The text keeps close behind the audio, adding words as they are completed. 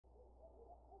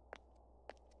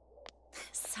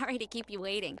Sorry to keep you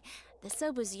waiting. The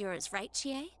soba's yours, right,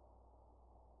 Chie?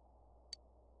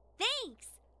 Thanks!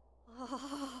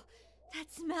 Oh,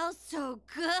 that smells so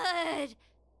good!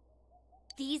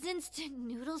 These instant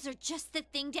noodles are just the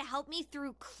thing to help me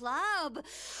through club.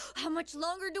 How much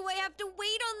longer do I have to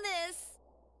wait on this?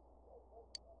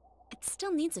 It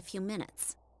still needs a few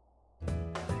minutes.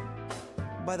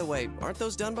 By the way, aren't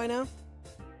those done by now?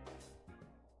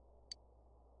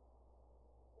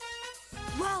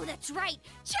 Whoa, that's right!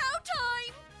 Chow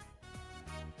time!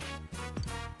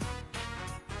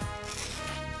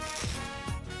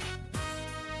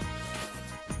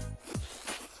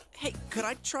 Hey, could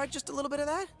I try just a little bit of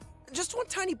that? Just one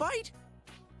tiny bite?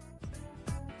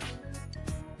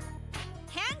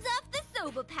 Hands off the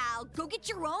soba, pal. Go get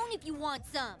your own if you want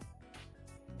some.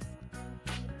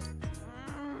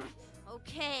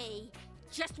 Okay,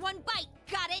 just one bite.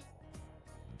 Got it?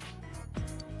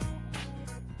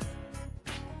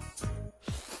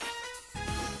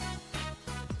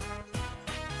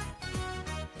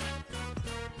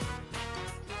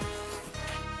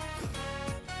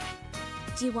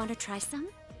 Do you want to try some?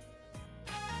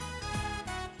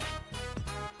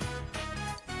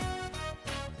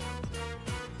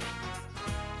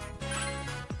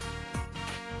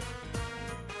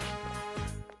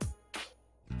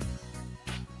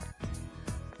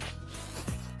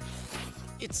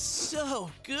 It's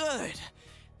so good!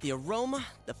 The aroma,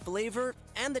 the flavor,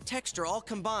 and the texture all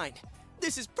combined.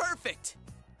 This is perfect!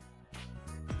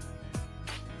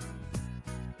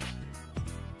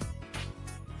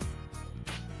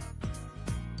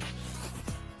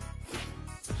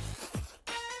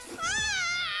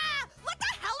 Ah! What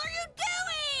the hell are you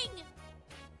doing?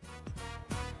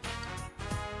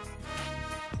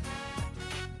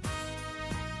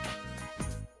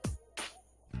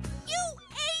 You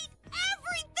ate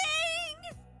everything!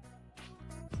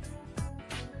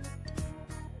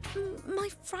 My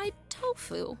fried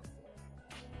tofu.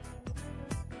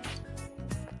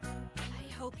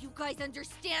 I hope you guys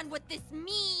understand what this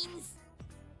means.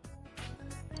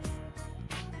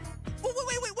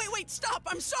 Wait, stop!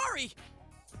 I'm sorry!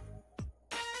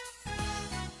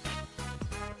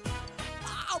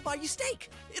 I'll buy you steak!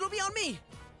 It'll be on me!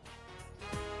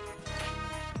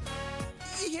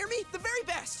 You hear me? The very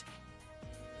best!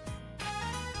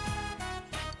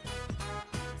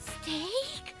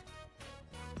 Steak?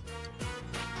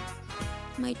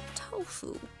 My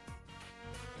tofu.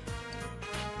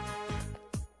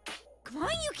 Come on,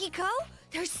 Yukiko!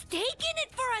 There's steak in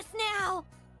it for us now!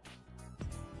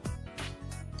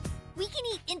 We can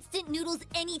eat instant noodles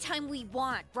anytime we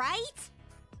want, right?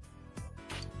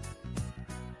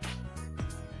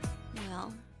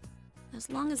 Well, as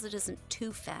long as it isn't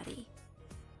too fatty.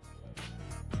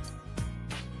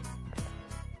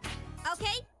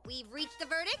 Okay, we've reached the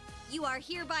verdict. You are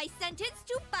hereby sentenced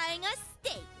to buying us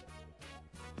steak.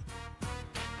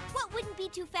 What wouldn't be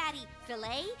too fatty?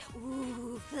 Filet?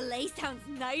 Ooh, filet sounds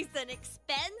nice and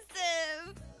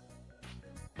expensive.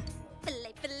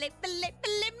 Filet, filet, filet,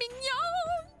 filet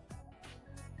mignon!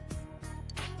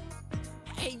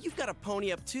 Hey, you've got a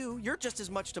pony up too. You're just as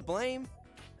much to blame.